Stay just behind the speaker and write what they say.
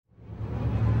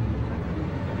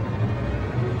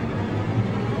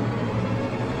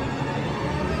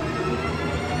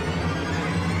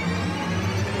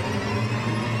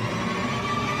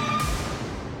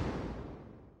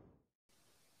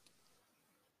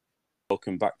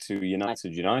Welcome back to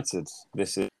United.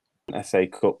 This is an FA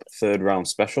Cup third round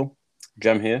special.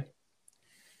 Jem here.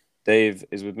 Dave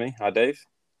is with me. Hi, Dave.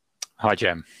 Hi,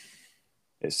 Jem.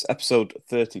 It's episode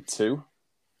 32.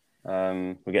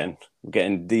 We're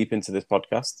getting deep into this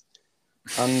podcast,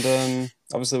 and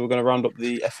obviously we're going to round up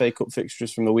the FA Cup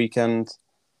fixtures from the weekend,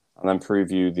 and then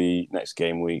preview the next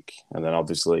game week, and then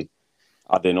obviously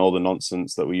add in all the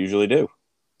nonsense that we usually do.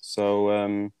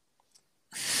 So,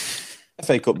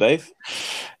 FA Cup, Dave.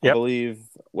 Yep. I believe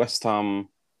West Ham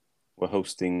were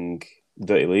hosting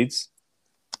Dirty Leeds.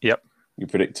 Yep. You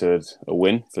predicted a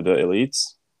win for Dirty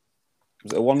Leeds.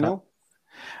 Was it a 1-0?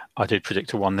 I did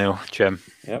predict a 1-0, Jem.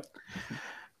 Yep.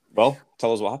 Well,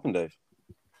 tell us what happened, Dave.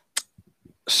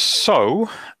 So,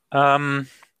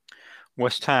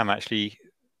 West Ham actually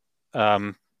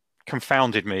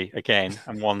confounded me again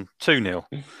and won 2-0.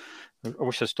 I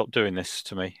wish they'd stopped doing this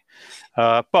to me.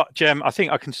 But, Jem, I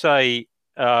think I can say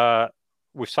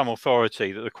with some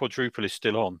authority that the quadruple is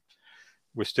still on.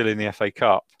 We're still in the FA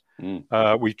Cup.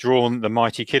 We've drawn the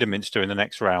mighty Kidderminster in the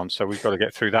next round, so we've got to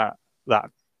get through that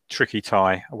tricky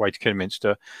tie away to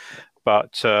Kidderminster.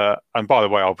 But and by the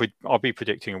way, I'll be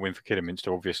predicting a win for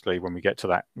Kidderminster, obviously, when we get to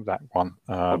that one.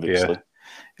 Obviously.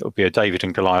 It'll be a David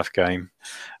and Goliath game.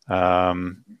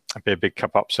 It'll be a big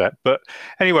cup upset. But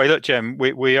anyway, look, Jem,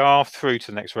 we are through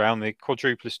to the next round. The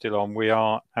quadruple is still on. We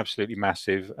are absolutely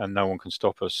massive, and no one can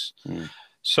stop us.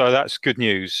 So that's good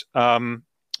news.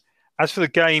 As for the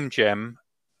game, Jem,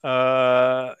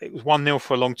 it was 1-0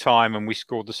 for a long time, and we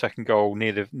scored the second goal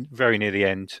very near the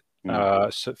end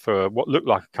for what looked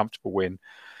like a comfortable win.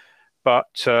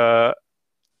 But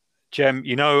Jem,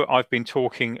 I've been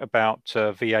talking about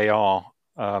VAR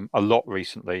a lot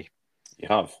recently. You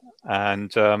have.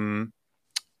 And,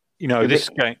 this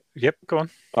game... Yep, go on.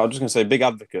 I was just going to say, big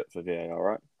advocate for VAR,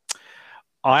 right?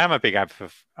 I am a big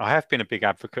advocate. I have been a big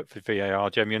advocate for VAR,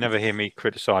 Jem. You'll never hear me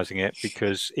criticising it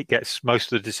because it gets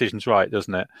most of the decisions right,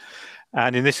 doesn't it?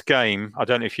 And in this game, I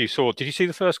don't know if you saw... Did you see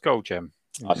the first goal, Jem?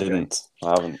 I didn't. I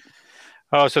haven't.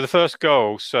 Oh, so the first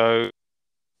goal. So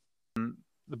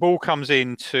the ball comes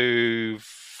into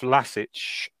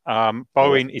Vlasic.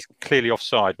 Bowen is clearly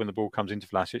offside when the ball comes into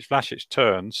Vlasic. Vlasic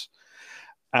turns,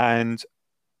 and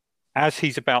as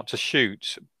he's about to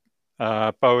shoot,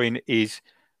 Bowen is...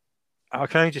 I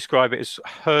can only describe it as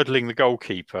hurdling the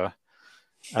goalkeeper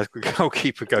as the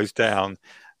goalkeeper goes down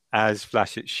as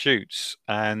Vlasic shoots.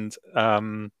 And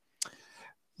the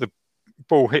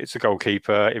ball hits the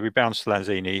goalkeeper. It rebounds to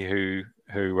Lanzini, who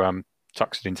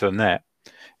tucks it into the net,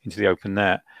 into the open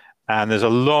net. And there's a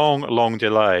long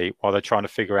delay while they're trying to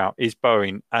figure out, is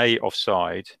Bowen A,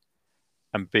 offside,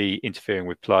 and B, interfering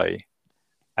with play?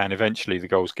 And eventually the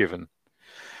goal's given.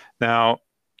 Now,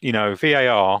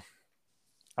 VAR...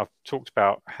 I've talked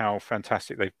about how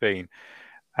fantastic they've been,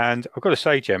 and I've got to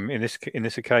say, Jem, in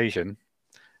this occasion,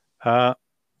 I'm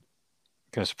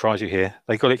going to surprise you here.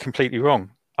 They got it completely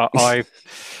wrong. I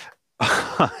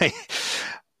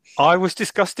was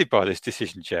disgusted by this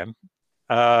decision, Jem.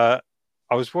 I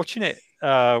was watching it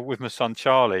with my son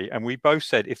Charlie, and we both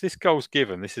said, if this goal's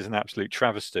given, this is an absolute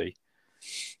travesty.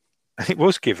 And it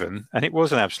was given, and it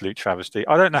was an absolute travesty.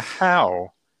 I don't know how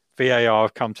VAR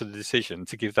have come to the decision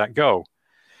to give that goal.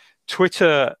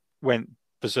 Twitter went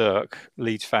berserk,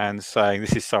 Leeds fans saying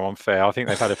this is so unfair. I think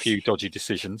they've had a few dodgy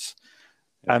decisions.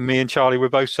 And me and Charlie were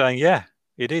both saying, yeah,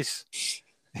 it is.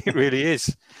 It really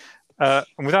is. And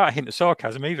without a hint of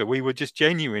sarcasm either, we were just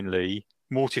genuinely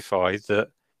mortified that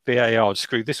VAR had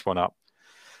screwed this one up.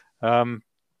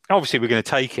 Obviously, we're going to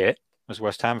take it as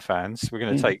West Ham fans. We're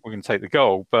going to take the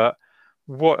goal. But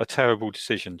what a terrible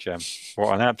decision, Jem.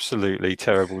 What an absolutely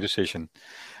terrible decision.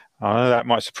 I know that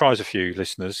might surprise a few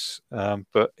listeners,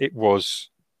 but it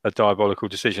was a diabolical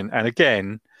decision. And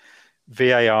again,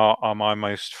 VAR are my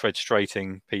most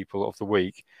frustrating people of the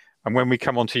week. And when we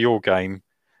come on to your game,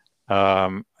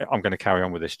 I'm going to carry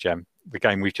on with this, Jem. The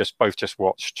game we've both just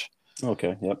watched.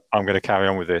 Okay, yep. I'm going to carry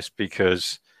on with this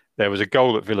because there was a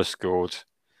goal that Villa scored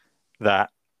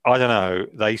that, I don't know,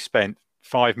 they spent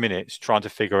 5 minutes trying to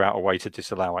figure out a way to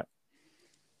disallow it.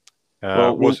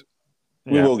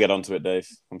 We will get onto it, Dave,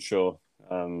 I'm sure,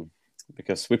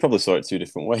 because we probably saw it 2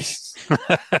 different ways.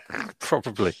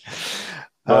 Probably.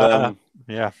 Yeah.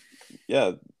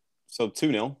 So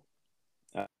 2-0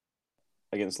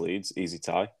 against Leeds, easy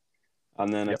tie.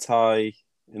 And then a tie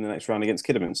in the next round against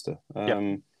Kidderminster.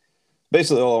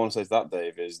 Basically, all I want to say to that,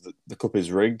 Dave, is that the cup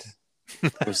is rigged.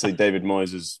 Obviously, David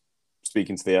Moyes is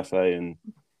speaking to the FA, and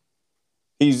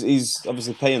he's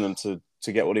obviously paying them to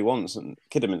get what he wants. And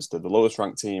Kidderminster, the lowest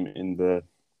ranked team in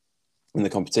the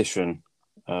competition,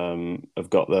 have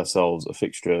got themselves a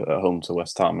fixture at home to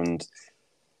West Ham, and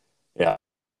Yeah,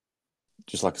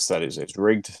 just like I said, it's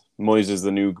rigged. Moyes is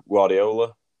the new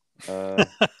Guardiola. There's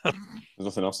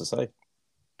nothing else to say.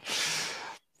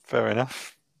 Fair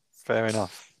enough.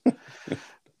 But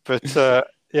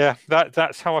yeah,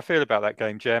 that's how I feel about that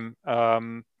game, Jem.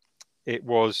 It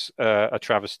was a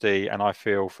travesty, and I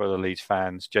feel for the Leeds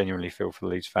fans. Genuinely feel for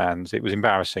the Leeds fans. It was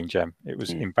embarrassing, Jem. It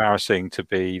was embarrassing to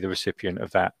be the recipient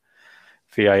of that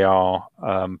VAR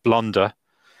blunder,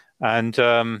 and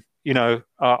I'm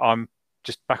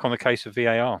just back on the case of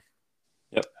VAR.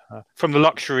 Yep. From the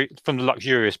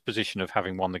luxurious position of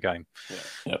having won the game.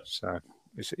 Yep. So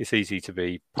it's easy to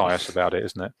be pious about it,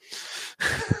 isn't it?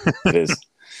 It is.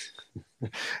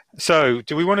 So,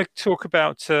 do we want to talk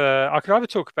about? I could either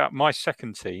talk about my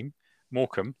second team,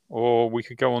 Morecambe, or we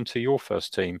could go on to your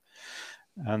first team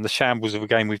and the shambles of a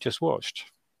game we've just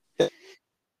watched. Yeah.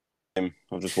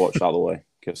 I've just watched out of the way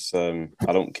because I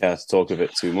don't care to talk of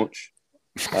it too much.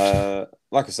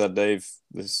 Like I said, Dave,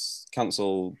 they're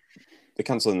cancelling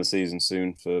the season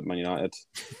soon for Man United.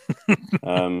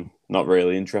 Not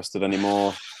really interested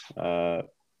anymore. The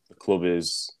club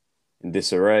is in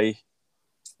disarray,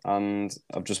 and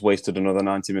I've just wasted another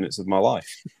 90 minutes of my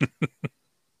life.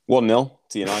 1-0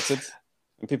 to United,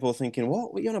 and people are thinking,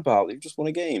 what are you on about? You've just won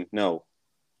a game. No.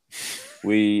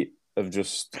 We have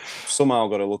just somehow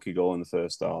got a lucky goal in the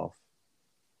first half.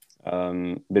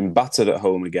 Been battered at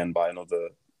home again by another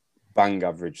bang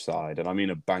average side, and I mean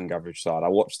a bang average side. I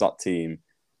watched that team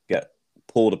get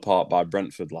pulled apart by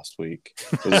Brentford last week.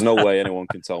 There's no way anyone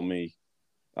can tell me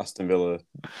Aston Villa,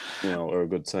 are a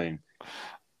good team.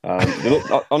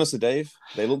 Honestly, Dave,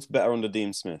 they looked better under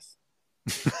Dean Smith.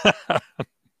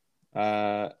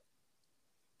 I'm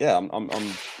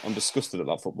disgusted at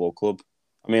that football club.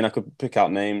 I mean, I could pick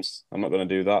out names. I'm not going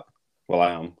to do that. Well,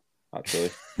 I am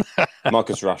actually.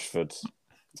 Marcus Rashford.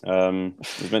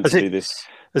 He's meant to be this.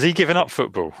 Has he given up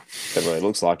football? It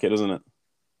looks like it, doesn't it?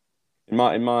 In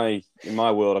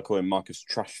my world, I call him Marcus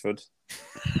Trashford.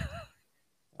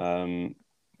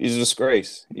 He's a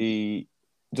disgrace. He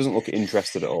doesn't look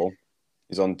interested at all.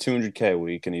 He's on 200k a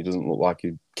week, and he doesn't look like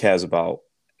he cares about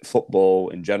football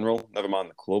in general. Never mind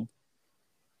the club.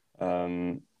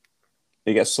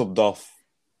 He gets subbed off.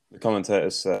 The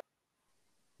commentators say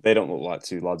they don't look like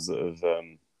two lads that have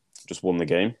just won the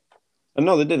game. And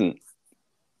no, they didn't.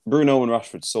 Bruno and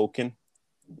Rashford sulking.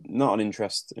 Not an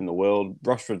interest in the world.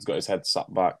 Rashford's got his head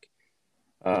sat back.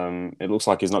 It looks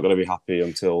like he's not going to be happy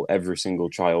until every single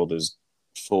child has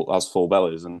full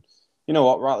bellies. And you know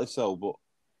what? Rightly so. But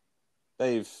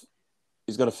he's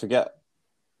got to forget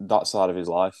that side of his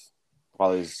life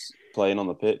while he's playing on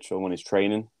the pitch or when he's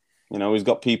training. He's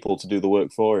got people to do the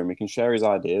work for him. He can share his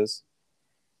ideas.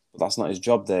 But that's not his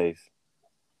job, Dave.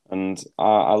 And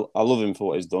I love him for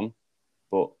what he's done.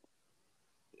 But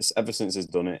ever since he's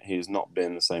done it, he's not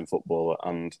been the same footballer.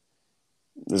 And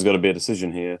there's got to be a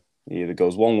decision here. He either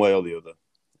goes one way or the other.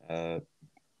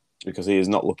 Because he is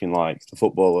not looking like the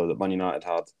footballer that Man United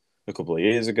had a couple of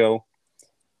years ago.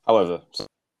 However,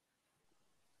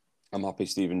 I'm happy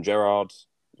Steven Gerrard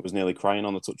was nearly crying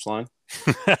on the touchline.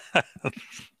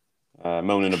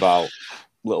 Moaning about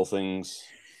little things.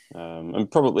 And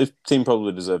probably the team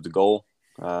probably deserved a goal.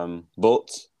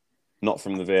 But not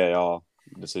from the VAR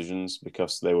decisions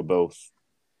because they were both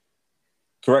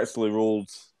correctly ruled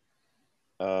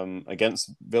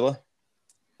against Villa.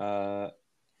 But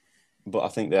I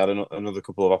think they had another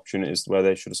couple of opportunities where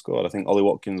they should have scored. I think Ollie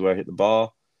Watkins, where he hit the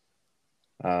bar,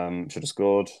 should have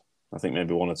scored. I think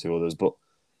maybe one or two others. But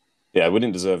yeah, we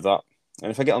didn't deserve that.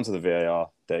 And if I get onto the VAR,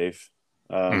 Dave,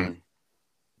 I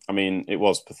mean, it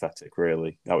was pathetic,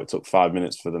 really, how it took 5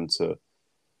 minutes for them to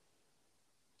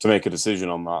make a decision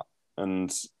on that. And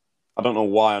I don't know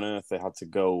why on earth they had to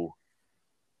go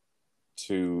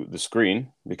to the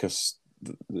screen because,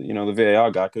 the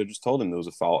VAR guy could have just told him there was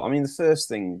a foul. I mean, the first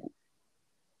thing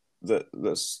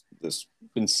that's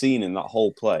been seen in that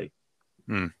whole play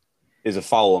is a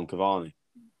foul on Cavani.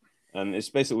 And it's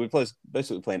basically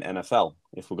playing NFL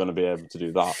if we're going to be able to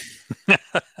do that.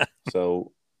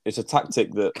 So it's a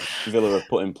tactic that Villa have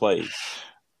put in place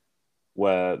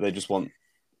where they just want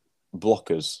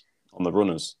blockers on the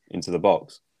runners into the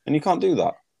box. And you can't do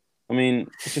that. I mean,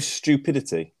 it's just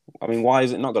stupidity. I mean, why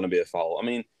is it not going to be a foul? I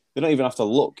mean, they don't even have to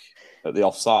look at the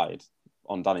offside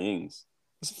on Danny Ings.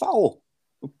 It's a foul.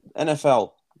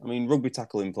 NFL. I mean, rugby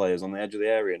tackling players on the edge of the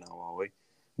area now, are we?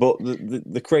 But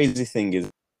the crazy thing is,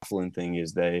 baffling thing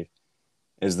is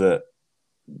that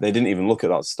they didn't even look at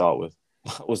that to start with.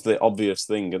 That was the obvious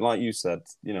thing. And like you said,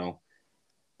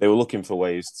 they were looking for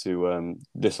ways to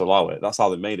disallow it. That's how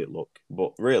they made it look.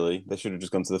 But really, they should have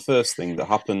just gone to the first thing that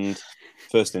happened,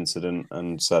 first incident,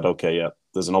 and said, okay, yeah,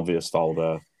 there's an obvious foul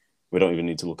there. we don't even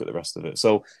need to look at the rest of it.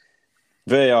 So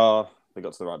VAR, they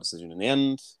got to the right decision in the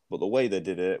end, but the way they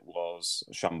did it was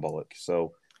shambolic.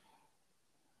 So,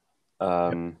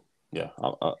 and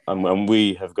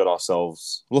we have got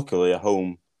ourselves, luckily, a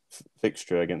home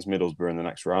fixture against Middlesbrough in the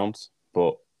next round.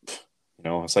 But,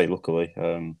 I say luckily,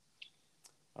 I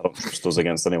don't trust us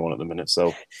against anyone at the minute.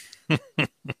 So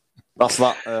that's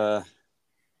that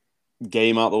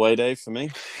game out the way, Dave, for me.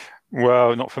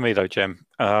 Well, not for me though, Jem.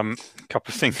 A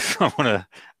couple of things I want to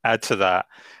add to that.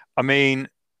 I mean,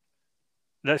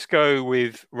 let's go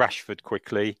with Rashford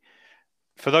quickly.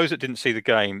 For those that didn't see the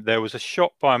game, there was a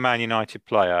shot by a Man United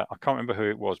player. I can't remember who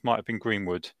it was. Might have been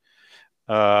Greenwood.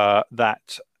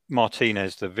 That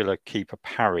Martinez, the Villa keeper,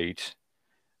 parried.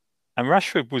 And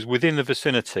Rashford was within the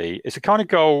vicinity. It's a kind of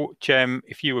goal, Jem,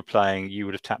 if you were playing, you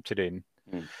would have tapped it in.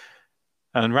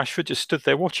 And Rashford just stood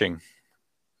there watching.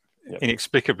 Yep.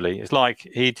 Inexplicably. It's like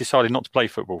he decided not to play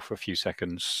football for a few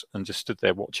seconds and just stood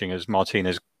there watching as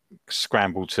Martinez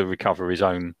scrambled to recover his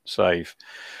own save.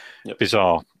 Yep.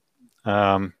 Bizarre.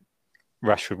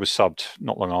 Rashford was subbed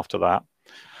not long after that.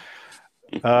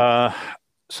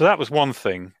 So that was one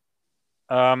thing.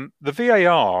 The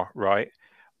VAR, right?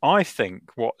 I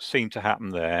think what seemed to happen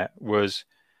there was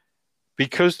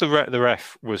because the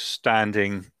ref was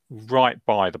standing right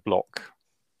by the block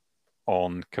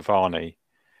on Cavani,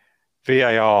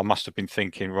 VAR must have been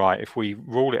thinking, right, if we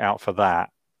rule it out for that,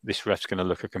 this ref's going to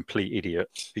look a complete idiot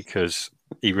because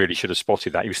he really should have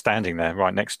spotted that. He was standing there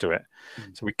right next to it.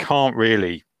 So we can't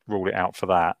really rule it out for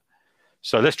that.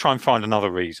 So let's try and find another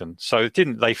reason. So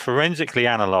they forensically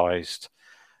analysed,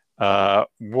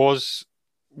 was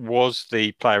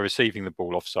the player receiving the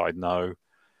ball offside? No.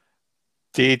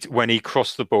 When he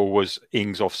crossed the ball, was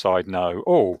Ings offside? No.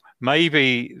 Oh,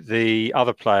 maybe the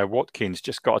other player, Watkins,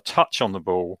 just got a touch on the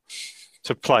ball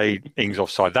to play Ings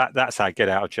offside. That's our get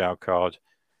out of jail card.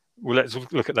 Well, let's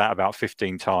look at that about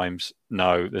 15 times.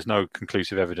 No, there's no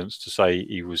conclusive evidence to say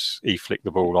he flicked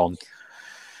the ball on.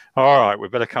 All right, we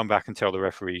better come back and tell the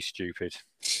referee he's stupid.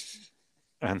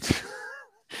 And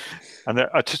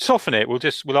to soften it,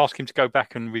 we'll ask him to go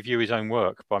back and review his own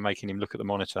work by making him look at the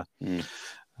monitor.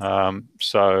 That's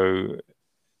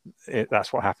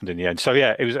what happened in the end. So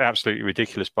yeah, it was absolutely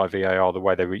ridiculous by VAR the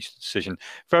way they reached the decision.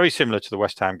 Very similar to the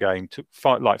West Ham game. Took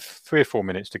like 3 or 4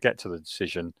 minutes to get to the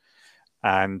decision,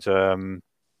 and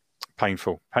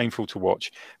painful to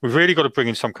watch. We've really got to bring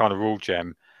in some kind of rule,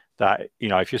 Jem, that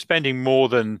if you're spending more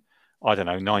than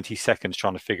 90 seconds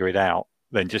trying to figure it out,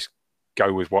 then just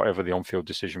go with whatever the on-field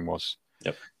decision was.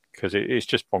 Yep. Because it's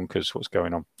just bonkers what's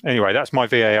going on. Anyway, that's my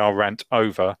VAR rant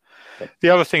over. Yep. The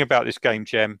other thing about this game,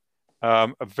 Jem, a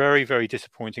very, very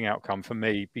disappointing outcome for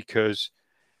me because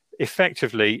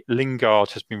effectively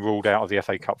Lingard has been ruled out of the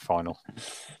FA Cup final.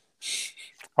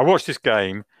 I watched this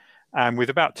game and with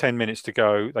about 10 minutes to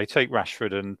go, they take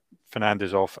Rashford and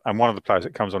Fernandes off and one of the players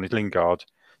that comes on is Lingard.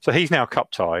 So he's now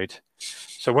cup tied.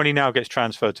 So when he now gets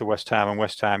transferred to West Ham and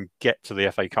West Ham get to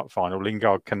the FA Cup final,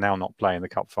 Lingard can now not play in the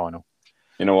cup final.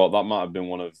 You know what? That might have been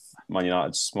one of Man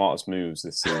United's smartest moves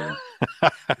this season.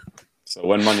 So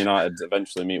when Man United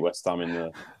eventually meet West Ham in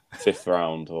the 5th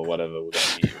round or whatever we're going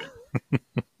to meet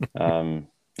you in,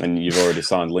 and you've already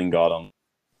signed Lingard on,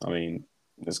 I mean,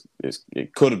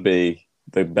 it could be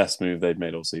the best move they've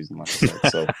made all season, like I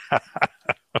said. So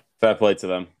fair play to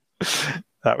them.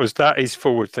 That is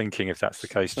forward thinking, if that's the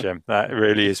case, Jem. That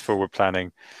really is forward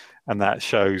planning, and that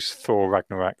shows Thor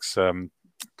Ragnarok's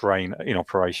brain in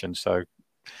operation. So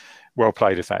well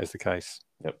played if that is the case.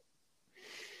 Yep.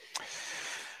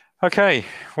 Okay,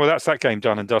 well that's that game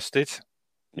done and dusted.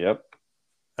 Yep.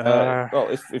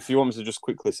 Well, if you want me to just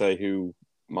quickly say who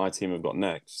my team have got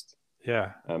next,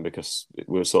 yeah, because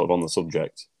we're sort of on the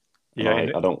subject. Yeah,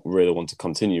 I don't really want to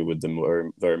continue with them very,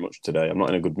 very much today. I'm not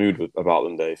in a good mood about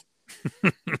them, Dave.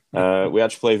 We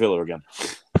actually play Villa again.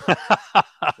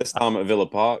 This time at Villa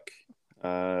Park.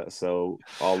 So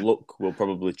our look will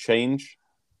probably change.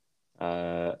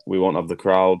 We won't have the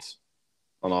crowd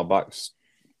on our backs,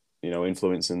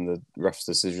 influencing the refs'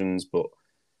 decisions. But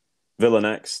Villa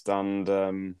next, and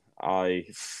I'm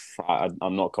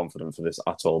not confident for this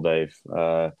at all, Dave.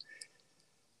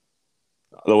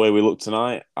 The way we look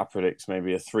tonight, I predict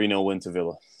maybe a 3-0 win to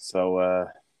Villa. So,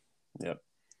 yeah,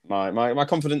 my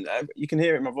confidence, you can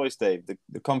hear it in my voice, Dave.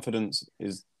 The confidence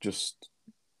is just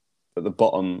at the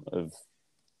bottom of,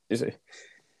 is it?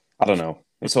 I don't know.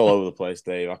 It's all over the place,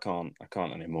 Dave. I can't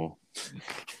anymore.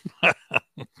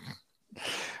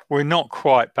 We're not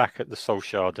quite back at the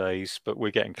Solskjaer days, but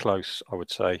we're getting close, I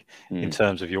would say, in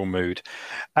terms of your mood.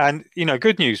 And,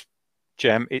 good news,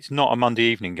 Jem, it's not a Monday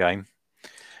evening game.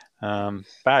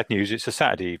 Bad news, it's a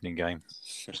Saturday evening game.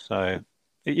 So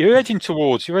You're edging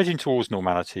towards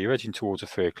normality. You're edging towards a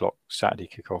 3 o'clock Saturday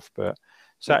kickoff, but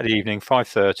Saturday evening,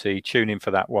 5:30. Tune in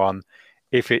for that one.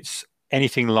 If it's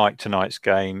anything like tonight's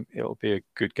game, it'll be a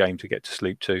good game to get to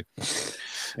sleep to.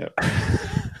 Yep.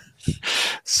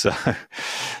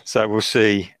 So we'll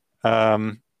see.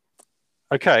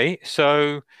 Okay,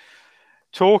 so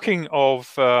talking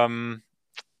of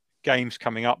games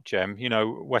coming up, Jem,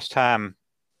 West Ham,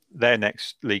 their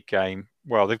next league game.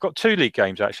 Well, they've got 2 league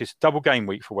games, actually. It's a double game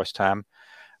week for West Ham.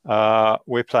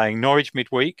 We're playing Norwich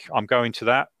midweek. I'm going to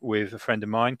that with a friend of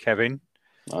mine, Kevin.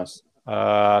 Nice.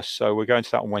 So we're going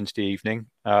to that on Wednesday evening.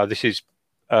 This is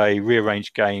a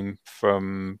rearranged game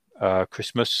from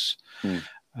Christmas.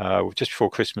 Just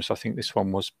before Christmas, I think this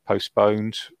one was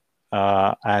postponed.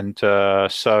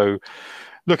 So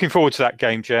looking forward to that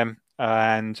game, Jem.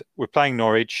 And we're playing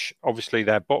Norwich. Obviously,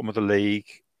 they're bottom of the league.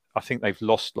 I think they've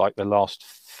lost like the last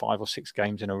 5 or 6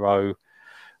 games in a row.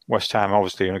 West Ham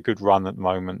obviously in a good run at the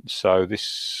moment. So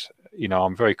this,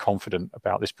 I'm very confident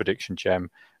about this prediction,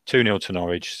 Jem. 2-0 to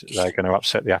Norwich. They're going to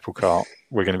upset the apple cart.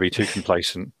 We're going to be too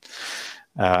complacent.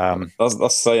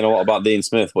 That's saying a lot about Dean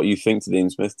Smith. What you think to Dean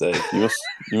Smith, Dave? You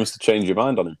must have changed your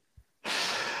mind on him.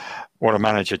 What a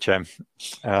manager, Jem.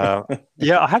 Yeah,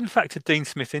 I hadn't factored Dean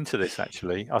Smith into this,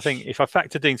 actually. I think if I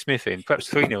factor Dean Smith in, perhaps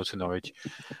 3-0 to Norwich.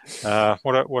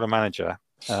 What a manager.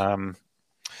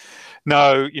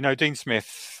 No, Dean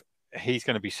Smith, he's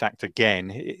going to be sacked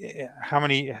again.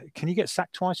 Can you get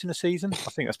sacked twice in a season? I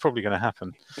think that's probably going to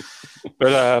happen.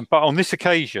 But on this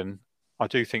occasion, I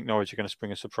do think Norwich are going to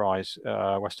spring a surprise.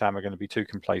 West Ham are going to be too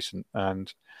complacent,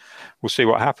 and we'll see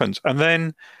what happens. And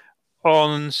then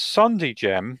on Sunday,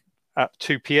 Jem, at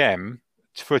 2 p.m,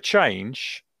 for a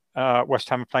change, West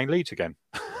Ham are playing Leeds again.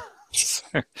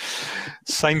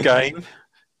 Same game,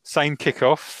 same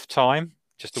kickoff time,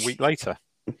 just a week later.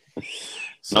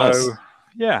 So nice.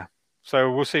 Yeah, so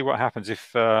we'll see what happens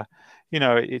if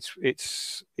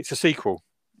it's a sequel.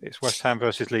 It's West Ham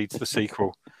versus Leeds, the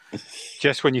sequel.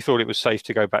 Just when you thought it was safe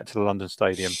to go back to the London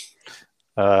Stadium,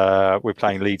 we're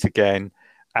playing Leeds again,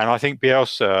 and I think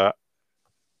Bielsa,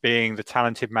 being the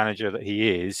talented manager that he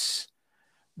is,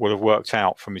 will have worked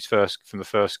out from the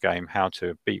first game how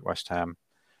to beat West Ham.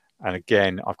 And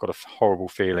again, I've got a horrible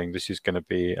feeling this is going to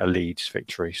be a Leeds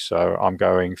victory. So I'm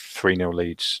going 3-0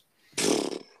 Leeds.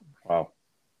 Wow.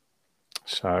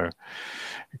 So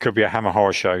it could be a hammer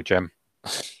horror show, Jem.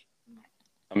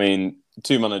 I mean,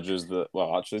 2 managers that,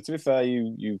 well, actually, to be fair,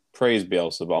 you praise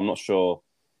Bielsa, but I'm not sure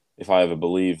if I ever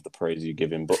believe the praise you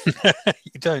give him. But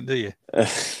you don't, do you?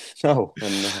 No.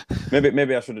 And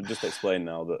maybe I should have just explained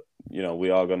now that, we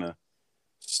are going to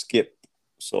skip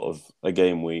sort of a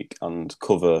game week and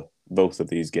cover both of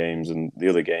these games and the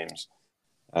other games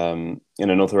in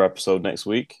another episode next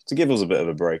week to give us a bit of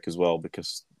a break as well,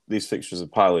 because these fixtures are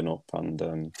piling up,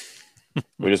 and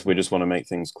we just want to make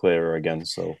things clearer again.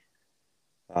 So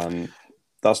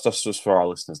that's just for our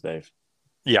listeners, Dave.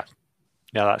 Yeah,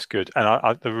 that's good.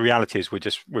 And the reality is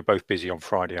we're both busy on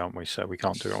Friday, aren't we? So we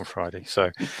can't do it on Friday.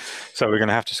 So we're going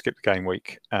to have to skip the game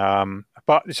week.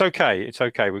 But it's okay. It's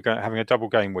okay. We're having a double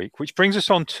game week, which brings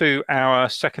us on to our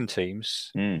second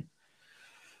teams,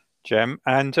 Jem.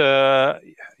 And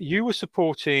you were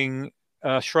supporting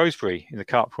Shrewsbury in the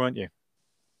Cup, weren't you?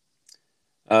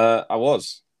 I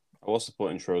was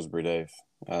supporting Shrewsbury, Dave.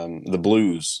 The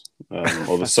Blues,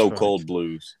 or the so-called right.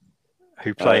 Blues.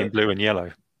 Who play in blue and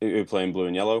yellow. Who play in blue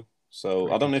and yellow.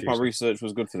 So I don't know if my research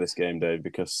was good for this game, Dave,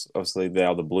 because obviously they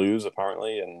are the Blues,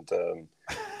 apparently, and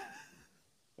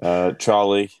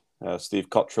Charlie, Steve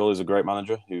Cottrell, is a great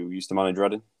manager who used to manage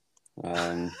Reading.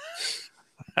 Or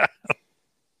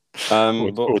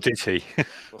did he?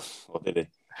 Or did he?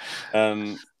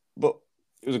 But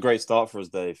it was a great start for us,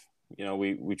 Dave.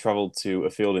 We travelled to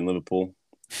a field in Liverpool.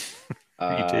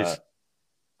 You did.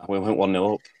 We went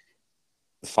 1-0 up.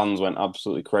 The fans went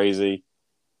absolutely crazy.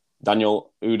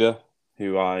 Daniel Uda,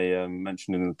 who I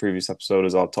mentioned in the previous episode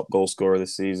as our top goal scorer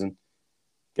this season,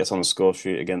 gets on the score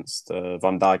sheet against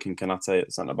Van Dijk and Kanate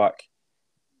at centre-back.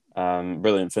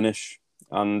 Brilliant finish.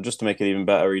 And just to make it even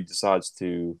better, he decides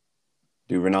to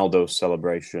do Ronaldo's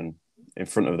celebration in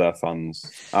front of their fans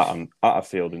at a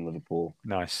field in Liverpool.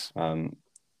 Nice. Up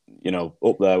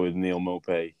there with Neil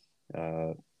Mopey,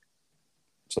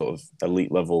 sort of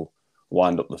elite level,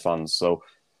 wind up the fans. So,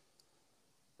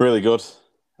 really good.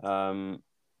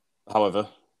 However,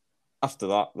 after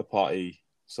that, the party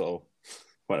sort of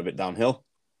went a bit downhill.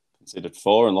 Conceded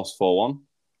 4 and lost 4-1.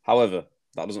 However,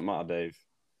 that doesn't matter, Dave.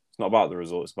 It's not about the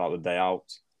result. It's about the day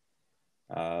out.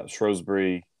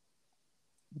 Shrewsbury,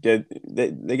 they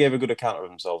gave a good account of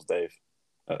themselves, Dave,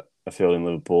 at a field in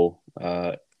Liverpool.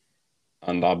 And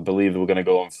I believe they were going to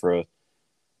go on for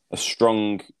a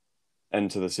strong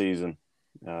end to the season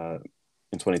in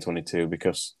 2022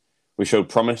 because we showed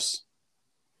promise.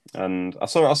 And I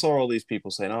saw all these people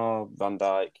saying, "Oh, Van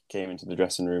Dijk came into the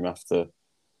dressing room after,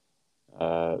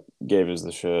 gave us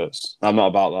the shirts." I'm not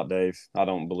about that, Dave. I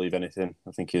don't believe anything.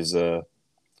 I think he's a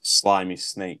slimy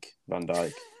snake, Van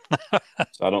Dijk.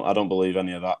 So I don't believe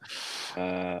any of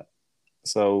that.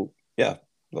 So yeah,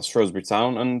 that's Shrewsbury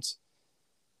Town, and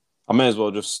I may as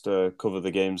well just cover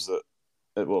the games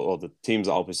or the teams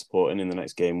that I'll be supporting in the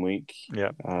next game week.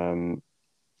 Yeah.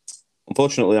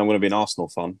 Unfortunately, I'm going to be an Arsenal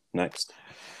fan next.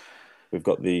 We've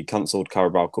got the cancelled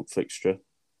Carabao Cup fixture,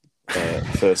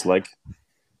 first leg.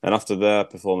 And after their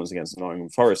performance against Nottingham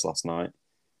Forest last night,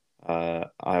 I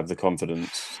have the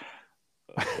confidence.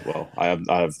 I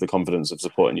have the confidence of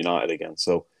supporting United again.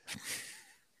 So,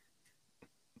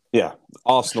 yeah,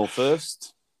 Arsenal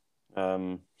first.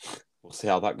 We'll see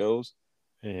how that goes.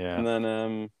 Yeah. And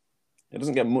then it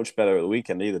doesn't get much better at the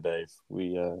weekend either, Dave.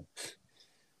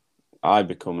 I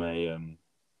become a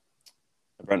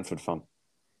Brentford fan.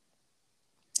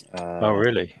 Oh,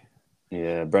 really?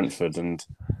 Yeah, Brentford, and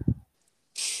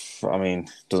I mean,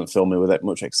 doesn't fill me with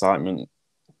much excitement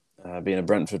being a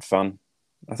Brentford fan.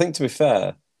 I think, to be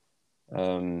fair,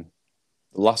 the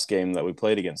last game that we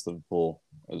played against Liverpool,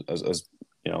 as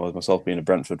you know, as myself being a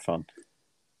Brentford fan,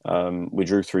 we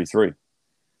drew 3-3.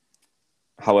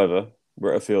 However,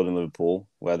 we're at a field in Liverpool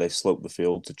where they slope the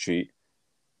field to cheat.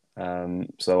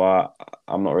 So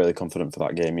I'm not really confident for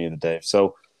that game either, Dave.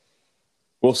 So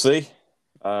we'll see.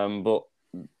 But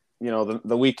you know,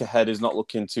 the week ahead is not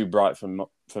looking too bright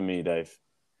for me, Dave.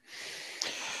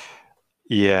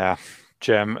 Yeah,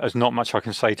 Jem, there's not much I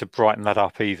can say to brighten that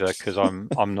up either, because I'm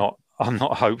not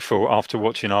hopeful after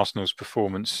watching Arsenal's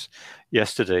performance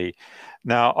yesterday.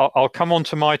 Now I'll come on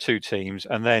to my two teams,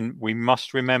 and then we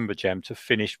must remember, Jem, to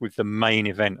finish with the main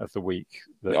event of the week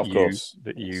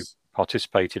that you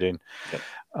participated in. Yep.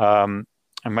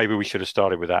 And maybe we should have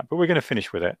started with that, but we're going to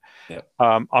finish with it. Yep.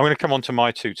 I'm going to come on to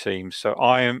my two teams. So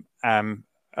I am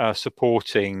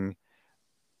supporting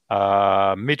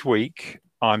midweek.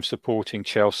 I'm supporting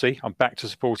Chelsea. I'm back to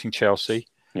supporting Chelsea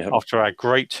after our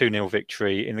great 2-0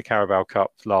 victory in the Carabao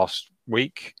Cup last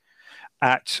week.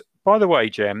 By the way,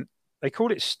 Jem, they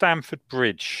called it Stamford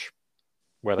Bridge,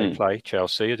 where they play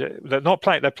Chelsea. They're not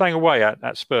playing. They're playing away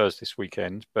at Spurs this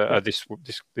weekend, but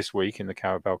this week in the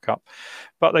Carabao Cup.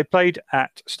 But they played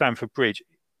at Stamford Bridge.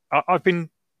 I've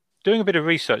been doing a bit of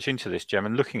research into this, Jem,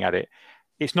 and looking at it.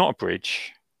 It's not a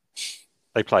bridge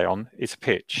they play on. It's a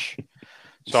pitch.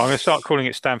 So I'm going to start calling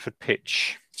it Stamford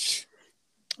Pitch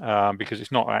because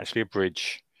it's not actually a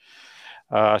bridge.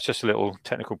 It's just a little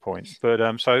technical point.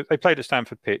 But so they played at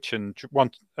Stamford Pitch and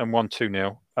won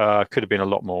 2-0. Could have been a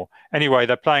lot more. Anyway,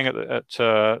 they're playing at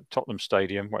Tottenham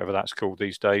Stadium, whatever that's called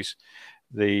these days,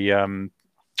 the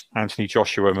Anthony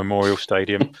Joshua Memorial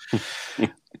Stadium.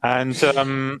 And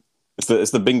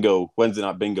it's the bingo Wednesday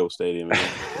night bingo stadium,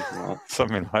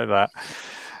 something like that.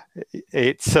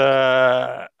 It's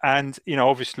and you know,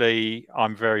 obviously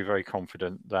I'm very, very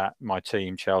confident that my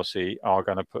team Chelsea are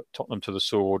going to put Tottenham to the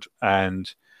sword and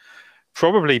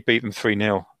probably beat them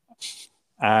 3-0,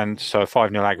 and so a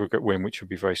 5-0 aggregate win, which would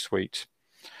be very sweet.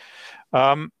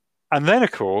 And then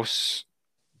of course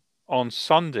on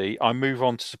Sunday I move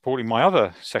on to supporting my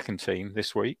other second team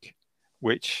this week,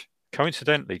 which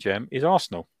coincidentally, Jem, is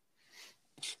Arsenal.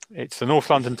 It's the North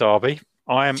London derby.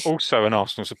 I am also an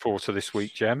Arsenal supporter this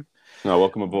week, Jem. No,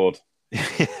 welcome aboard.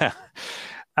 Yeah.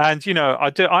 And, you know,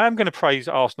 I am going to praise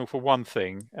Arsenal for one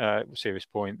thing, serious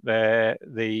point.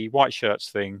 The white shirts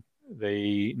thing,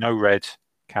 the no red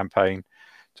campaign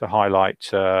to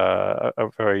highlight a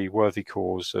very worthy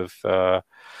cause of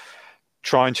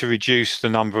trying to reduce the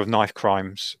number of knife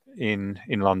crimes in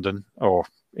London or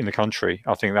in the country.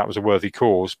 I think that was a worthy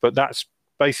cause. But that's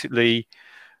basically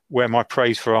where my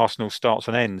praise for Arsenal starts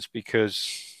and ends,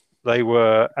 because they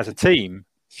were, as a team,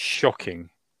 shocking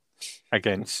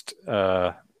against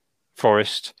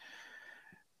Forest.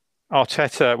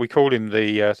 Arteta, we call him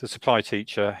the supply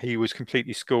teacher. He was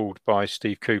completely schooled by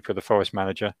Steve Cooper, the Forest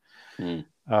manager. It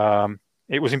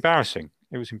was embarrassing.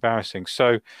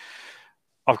 So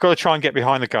I've got to try and get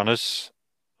behind the Gunners.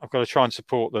 I've got to try and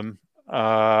support them.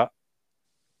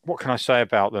 What can I say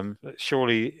about them?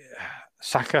 Surely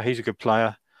Saka, he's a good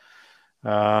player.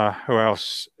 Who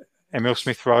else? Emil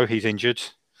Smith-Rowe, he's injured.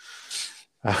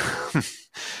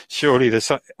 Surely there's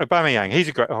Aubameyang. He's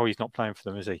a great. Oh, he's not playing for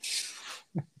them, is he?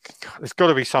 God, there's got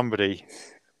to be somebody.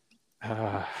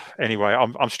 Anyway,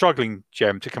 I'm struggling,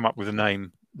 Jem, to come up with a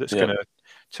name that's going to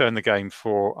turn the game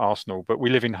for Arsenal. But we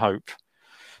live in hope.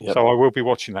 Yep. So I will be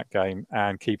watching that game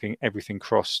and keeping everything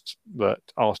crossed that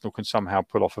Arsenal can somehow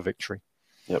pull off a victory.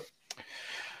 Yep.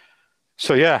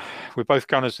 So, yeah, we're both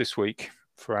gunners this week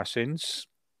for our sins.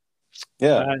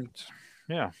 Yeah. And,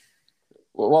 yeah.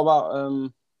 What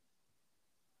about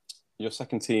your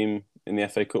second team in the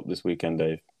FA Cup this weekend,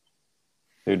 Dave?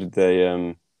 Who did they?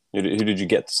 Who did you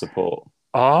get to support?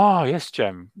 Ah, yes,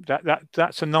 Jem.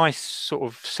 That's a nice sort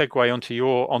of segue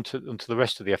onto the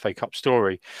rest of the FA Cup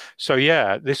story. So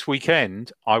yeah, this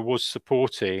weekend I was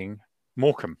supporting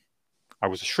Morecambe. I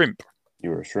was a shrimp. You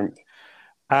were a shrimp.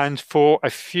 And for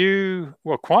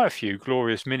quite a few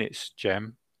glorious minutes,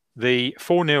 Jem, the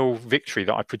 4-0 victory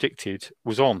that I predicted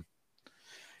was on.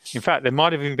 In fact, there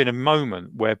might have even been a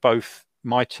moment where both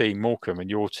my team, Morecambe, and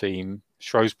your team,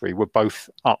 Shrewsbury, were both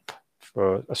up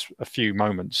for a few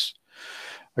moments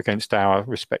against our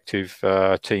respective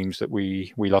teams that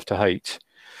we love to hate.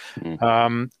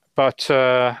 But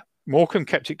Morecambe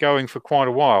kept it going for quite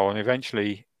a while, and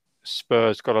eventually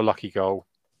Spurs got a lucky goal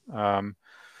and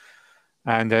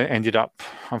ended up,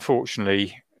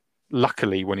 unfortunately,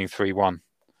 luckily winning 3-1.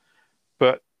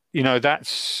 But,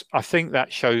 I think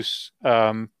that shows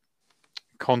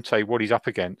Conte what he's up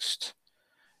against.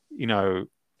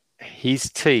 His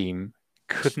team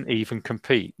couldn't even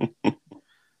compete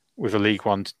with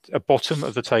a bottom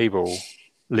of the table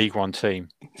League One team.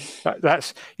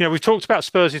 That's we've talked about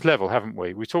Spurs' level, haven't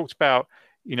we? We talked about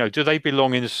do they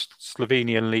belong in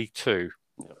Slovenian League Two?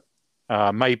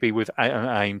 Maybe with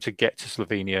an aim to get to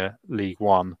Slovenia League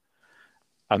One,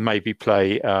 and maybe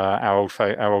play our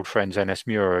old friends NS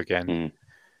Mura again.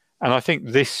 And I think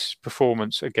this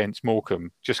performance against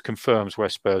Morecambe just confirms where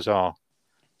Spurs are,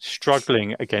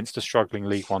 struggling against a struggling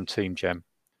League One team. Jem,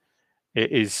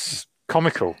 it is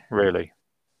comical, really.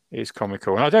 It's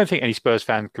comical. And I don't think any Spurs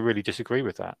fan could really disagree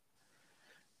with that.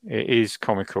 It is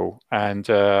comical. And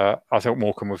I thought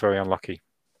Morecambe were very unlucky.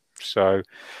 So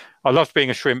I loved being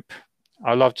a shrimp.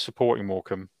 I loved supporting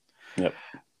Morecambe. Yep.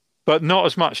 But not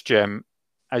as much, Jem,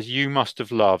 as you must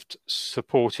have loved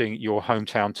supporting your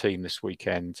hometown team this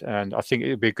weekend. And I think it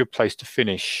would be a good place to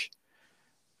finish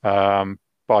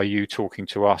by you talking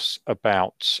to us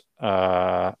about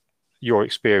your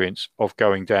experience of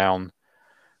going down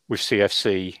with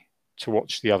CFC to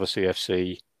watch the other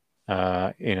CFC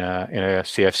in a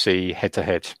CFC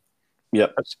head-to-head.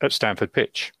 Yep. At Stamford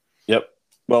Pitch. Yep.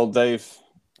 Well, Dave,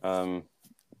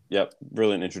 yep,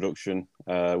 brilliant introduction.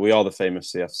 We are the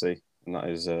famous CFC, and that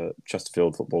is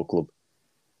Chesterfield Football Club.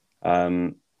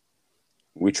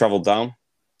 We travelled down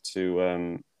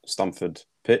to Stamford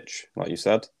Pitch, like you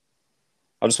said.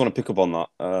 I just want to pick up on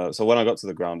that. So when I got to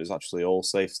the ground, it's actually all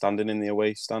safe standing in the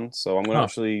away stand. So I'm going to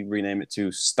actually rename it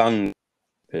to Stand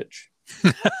Pitch.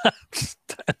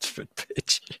 Stanford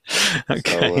Pitch.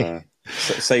 Okay.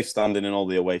 So, safe standing in all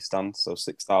the away stands. So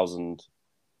 6,000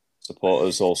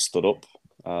 supporters all stood up.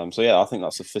 So yeah, I think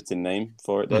that's a fitting name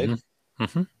for it, Dave. We've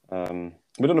done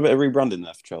a bit of rebranding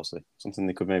there for Chelsea. Something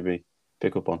they could maybe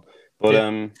pick up on.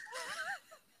 But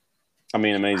I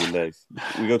mean, amazing, Dave.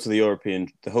 We go to the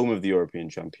home of the European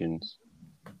champions.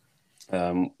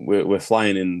 We're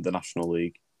flying in the National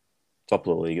League, top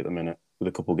of the league at the minute, with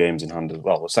a couple of games in hand as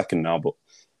well. We're second now, but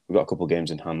we've got a couple of games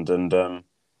in hand, and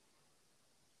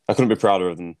I couldn't be prouder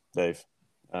of them, Dave.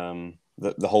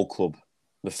 The whole club,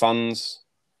 the fans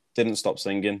didn't stop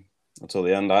singing until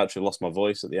the end. I actually lost my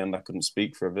voice at the end. I couldn't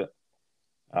speak for a bit.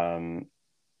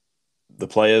 The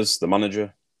players, the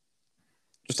manager,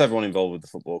 just everyone involved with the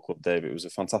football club, Dave. It was a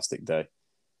fantastic day.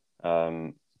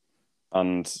 And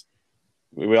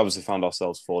we obviously found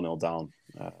ourselves 4-0 down.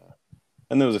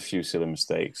 And there was a few silly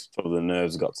mistakes. Probably the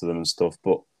nerves got to them and stuff.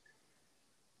 But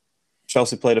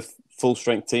Chelsea played a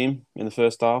full-strength team in the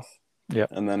first half. Yeah.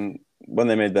 And then when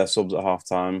they made their subs at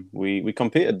half-time, we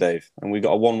competed, Dave. And we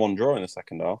got a 1-1 draw in the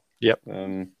second half. Yep.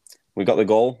 We got the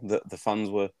goal that the fans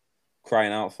were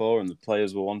crying out for and the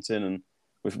players were wanting. And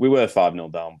we were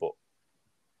 5-0 down, but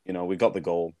we got the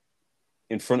goal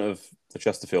in front of the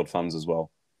Chesterfield fans as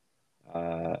well.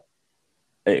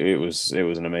 It was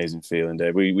an amazing feeling,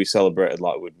 Dave. We celebrated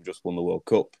like we'd just won the World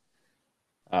Cup.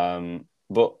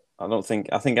 But I think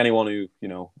anyone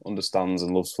who understands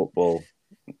and loves football,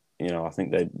 I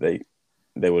think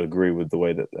they would agree with the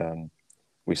way that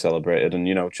we celebrated.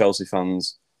 And Chelsea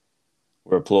fans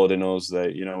were applauding us.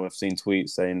 They I've seen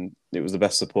tweets saying it was the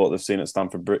best support they've seen at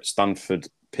Stamford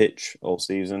Pitch all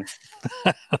season.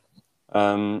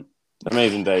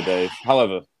 Amazing day, Dave.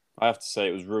 However, I have to say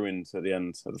it was ruined at the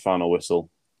end, at the final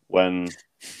whistle, when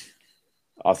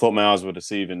I thought my eyes were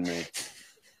deceiving me.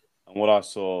 And what I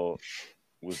saw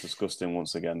was disgusting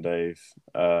once again, Dave.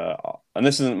 And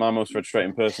this isn't my most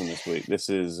frustrating person this week. This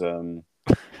is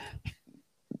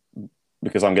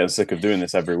because I'm getting sick of doing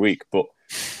this every week. But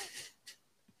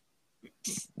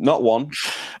not one,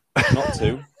 not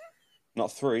two,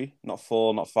 not three, not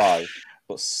four, not five,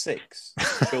 but 6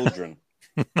 children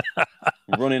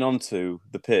running onto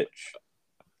the pitch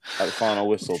at the final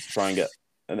whistle to try and get.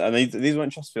 And these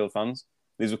weren't Chesterfield fans.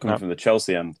 These were coming from the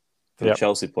Chelsea end, for the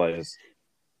Chelsea players.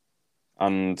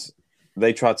 And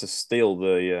they tried to steal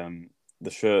the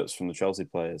shirts from the Chelsea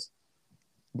players.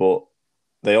 But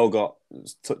they all got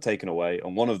taken away.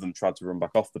 And one of them tried to run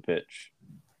back off the pitch.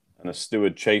 And a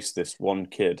steward chased this one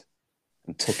kid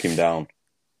and took him down.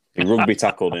 He rugby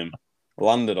tackled him,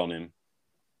 landed on him.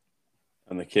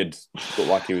 And the kid looked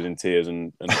like he was in tears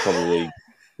and probably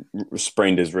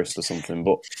sprained his wrist or something.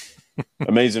 But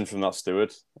amazing from that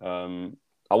steward.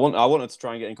 I wanted to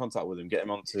try and get in contact with him, get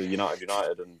him onto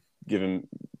UnitedUnited and give him,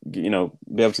 be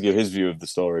able to give his view of the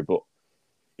story. But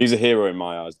he's a hero in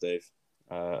my eyes, Dave.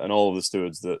 And all of the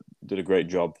stewards that did a great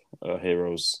job are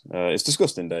heroes. It's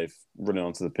disgusting, Dave, running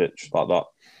onto the pitch like that.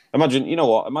 Imagine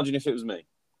if it was me.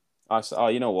 I said,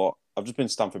 you know what? I've just been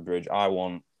to Stamford Bridge. I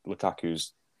want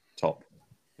Lukaku's top.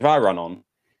 If I ran on,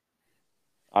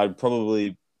 I'd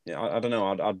probably, I don't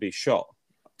know, I'd be shot.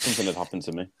 Something had happened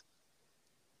to me.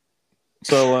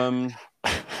 So,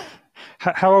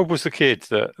 how old was the kid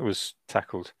that was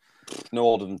tackled? No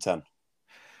older than 10.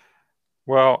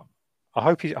 Well, I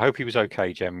hope he was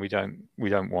okay, Jem. We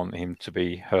don't want him to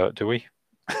be hurt, do we?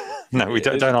 No, we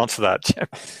don't answer that, Jem.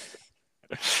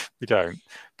 We don't.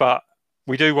 But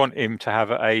we do want him to have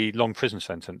a long prison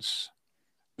sentence.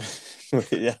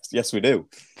 Yes, we do.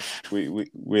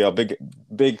 We are big.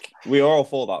 We are all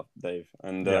for that, Dave,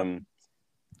 and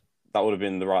that would have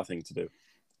been the right thing to do.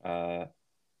 I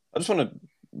just want to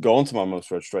go on to my most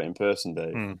frustrating person,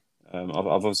 Dave. I've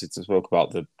obviously spoke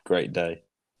about the great day,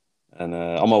 and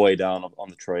on my way down on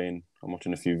the train, I'm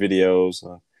watching a few videos.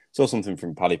 Saw something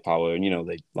from Paddy Power, and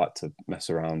they like to mess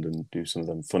around and do some of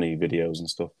them funny videos and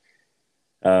stuff.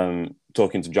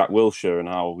 Talking to Jack Wilshere and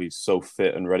how he's so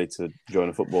fit and ready to join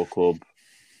a football club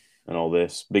and all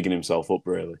this, bigging himself up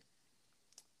really.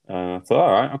 I thought,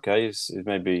 all right, okay, he's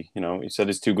maybe, he said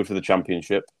he's too good for the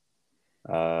Championship,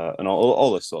 and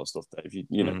all this sort of stuff, Dave.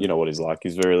 You know what he's like.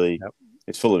 He's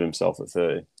he's full of himself at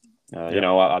 30.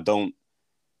 I'm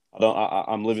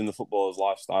living the footballer's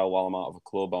lifestyle while I'm out of a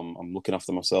club. I'm looking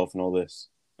after myself and all this.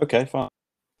 Okay, fine.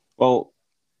 Well,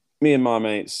 me and my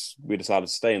mates, we decided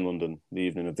to stay in London the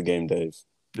evening of the game, Dave.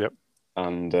 Yep.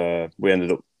 And we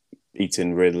ended up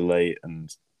eating really late,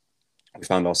 and we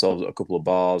found ourselves at a couple of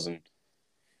bars, and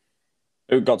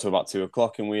it got to about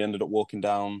 2:00, and we ended up walking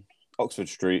down Oxford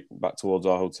Street back towards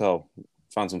our hotel.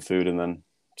 Found some food and then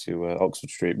to Oxford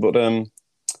Street. But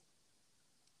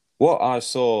what I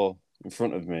saw in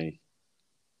front of me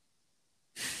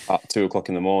at 2:00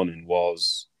 in the morning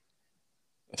was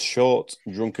a short,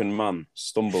 drunken man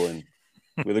stumbling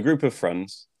with a group of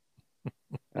friends,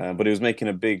 but he was making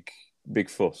a big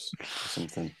fuss or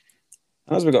something.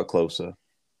 And as we got closer,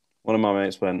 one of my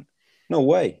mates went, "No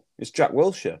way, it's Jack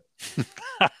Wilshere."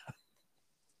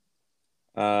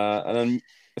 And then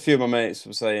a few of my mates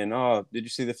were saying, "Oh, did you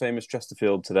see the famous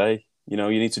Chesterfield today? You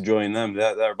need to join them.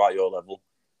 They're about your level."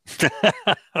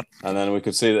 And then we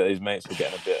could see that his mates were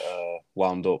getting a bit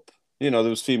wound up. There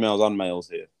was females and males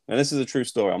here. And this is a true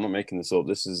story. I'm not making this up.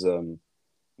 This is,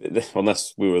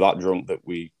 unless we were that drunk that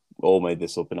we all made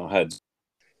this up in our heads.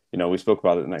 We spoke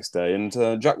about it the next day. And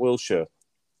Jack Wilshere,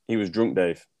 he was drunk,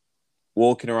 Dave,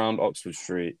 walking around Oxford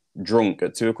Street, drunk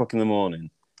at 2:00 in the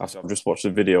morning, after I've just watched a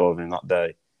video of him that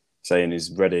day, saying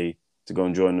he's ready to go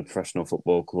and join a professional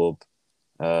football club.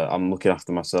 I'm looking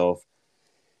after myself.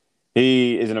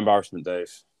 He is an embarrassment,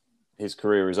 Dave. His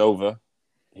career is over.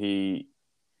 He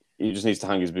just needs to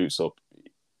hang his boots up.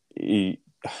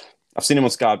 I've seen him on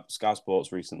Sky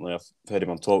Sports recently. I've heard him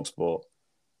on TalkSport.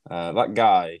 That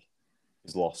guy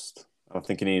is lost. I'm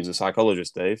thinking he's a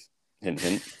psychologist, Dave. Hint,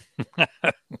 hint.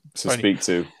 To speak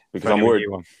to, because I'm worried.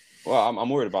 Well, I'm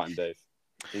worried about him, Dave.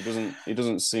 He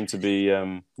doesn't seem to be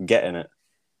getting it.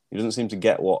 He doesn't seem to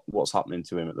get what's happening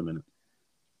to him at the minute.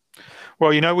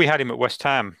 Well, we had him at West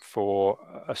Ham for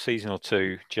a season or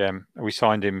two, Jem. We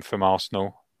signed him from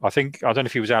Arsenal. I don't know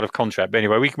if he was out of contract, but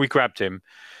anyway, we grabbed him.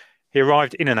 He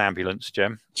arrived in an ambulance,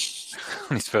 Jem,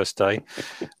 on his first day.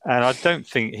 And I don't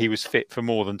think he was fit for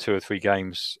more than 2 or 3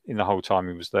 games in the whole time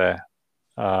he was there.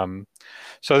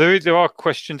 So there are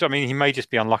questions. I mean, he may just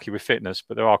be unlucky with fitness,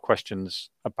 but there are questions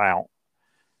about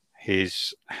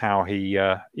how he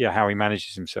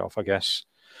manages himself, I guess.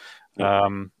 Yeah.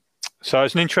 So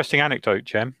it's an interesting anecdote,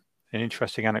 Jem. An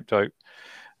interesting anecdote.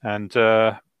 And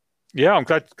I'm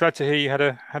glad to hear you had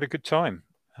a good time.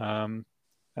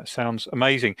 That sounds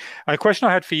amazing. And a question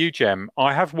I had for you, Jem,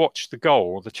 I have watched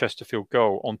the Chesterfield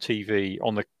goal on TV,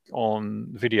 on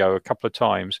video a couple of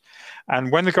times.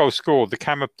 And when the goal scored, the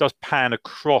camera does pan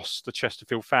across the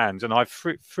Chesterfield fans. And I've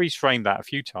freeze framed that a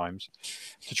few times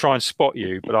to try and spot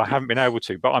you, but I haven't been able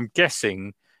to. But I'm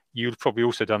guessing you've probably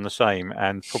also done the same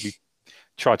and probably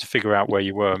tried to figure out where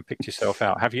you were and picked yourself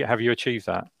out. Have you achieved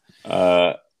that?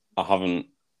 I haven't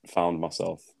found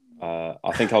myself.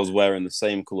 I think I was wearing the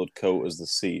same coloured coat as the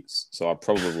seats, so I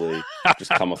probably just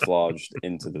camouflaged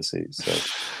into the seats. So.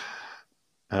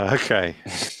 Okay.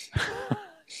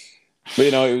 But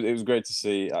it was great to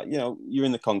see. You're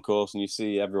in the concourse and you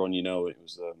see everyone. It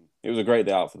was a great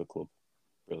day out for the club.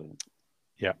 Brilliant.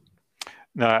 Yeah.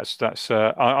 No, that's.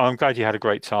 I'm glad you had a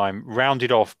great time.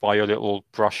 Rounded off by your little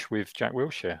brush with Jack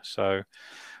Wilshere. So,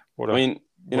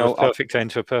 a perfect end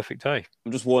to a perfect day.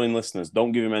 I'm just warning listeners: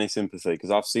 don't give him any sympathy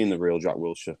because I've seen the real Jack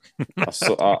Wilshere.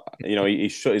 He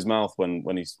shut his mouth when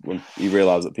he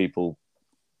realised that people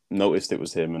noticed it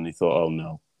was him, and he thought, "Oh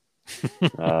no,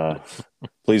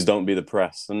 please don't be the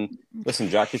press." And listen,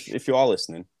 Jack, if you are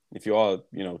listening, if you are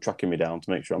tracking me down to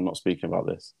make sure I'm not speaking about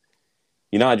this,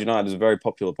 United is a very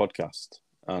popular podcast,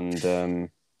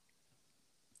 and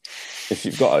if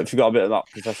you've got a bit of that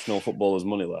professional footballer's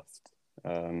money left.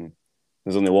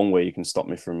 There's only one way you can stop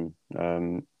me from,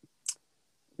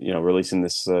 releasing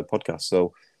this podcast.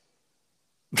 So,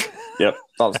 yep,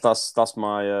 that's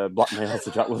my blackmail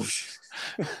to Jack Wilshere.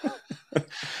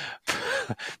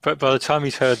 But by the time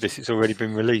he's heard this, it's already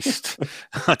been released.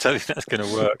 I don't think that's going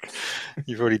to work.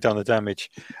 You've already done the damage.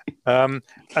 And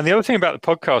the other thing about the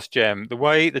podcast, Jem,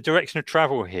 the direction of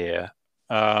travel here,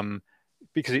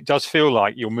 because it does feel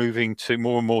like you're moving to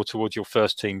more and more towards your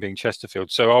first team being Chesterfield.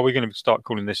 So are we going to start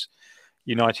calling this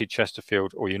United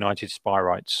Chesterfield or United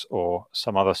Spyrites or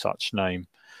some other such name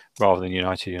rather than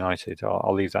United?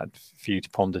 I'll leave that for you to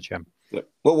ponder, Jem. Yeah.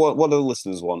 Well, what do the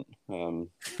listeners want?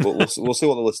 We'll see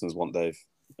what the listeners want, Dave.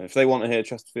 If they want to hear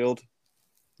Chesterfield,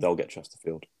 they'll get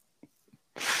Chesterfield.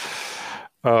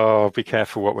 Oh, be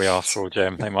careful what we ask for,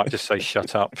 Jem. They might just say,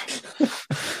 shut up.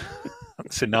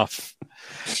 That's enough.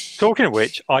 Talking of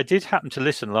which, I did happen to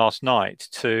listen last night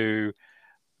to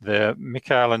the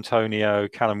Mikel Antonio,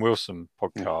 Callum Wilson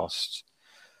podcast,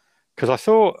 because I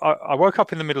thought I woke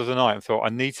up in the middle of the night and thought I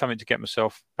need something to get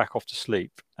myself back off to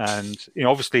sleep. And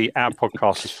obviously our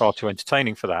podcast is far too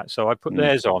entertaining for that, so I put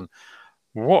theirs on.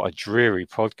 What a dreary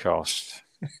podcast,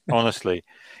 honestly.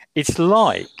 It's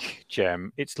like,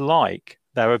 Jem,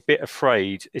 they're a bit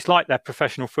afraid. It's like they're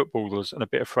professional footballers and a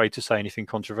bit afraid to say anything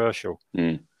controversial.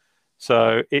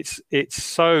 So it's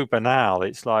so banal.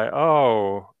 It's like,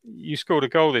 oh, you scored a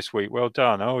goal this week. Well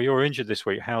done. Oh, you're injured this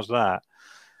week. How's that?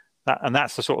 And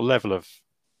that's the sort of level of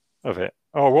it.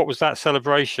 Oh, what was that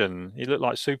celebration? He looked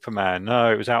like Superman.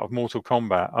 No, it was out of Mortal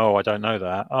Kombat. Oh, I don't know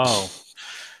that. Oh,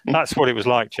 that's what it was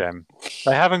like, Jem.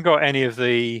 They haven't got any of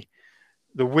the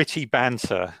witty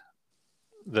banter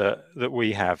that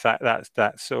we have.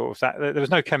 That sort of that. There was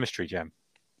no chemistry, Jem.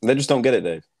 They just don't get it,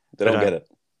 Dave. They don't get it.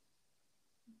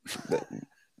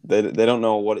 They don't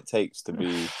know what it takes to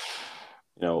be,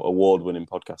 award-winning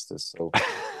podcasters. So,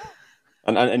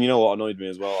 and you know what annoyed me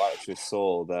as well? I actually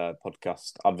saw their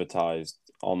podcast advertised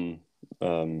on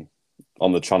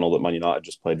the channel that Man United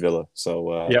just played Villa.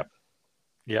 So,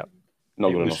 yeah,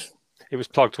 not good enough. It was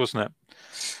plugged, wasn't it?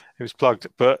 It was plugged.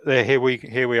 But here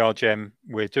we are, Jem.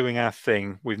 We're doing our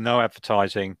thing with no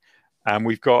advertising, and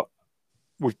we've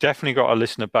definitely got a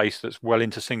listener base that's well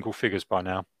into single figures by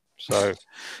now. So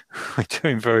we're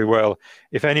doing very well.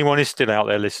 If anyone is still out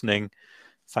there listening,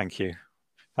 thank you.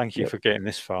 Thank you for getting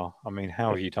this far. I mean,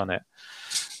 how have you done it?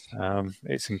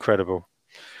 It's incredible.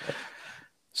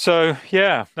 So,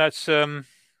 yeah, that's. I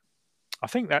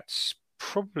think that's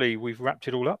probably we've wrapped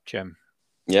it all up, Jem.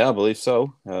 Yeah, I believe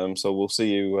so. So we'll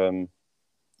see you in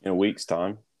a week's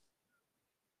time.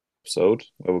 Episode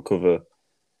where we'll cover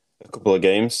a couple of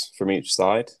games from each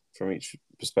side, from each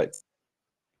perspective.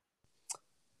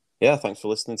 Yeah, thanks for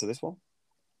listening to this one.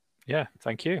 Yeah,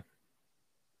 thank you.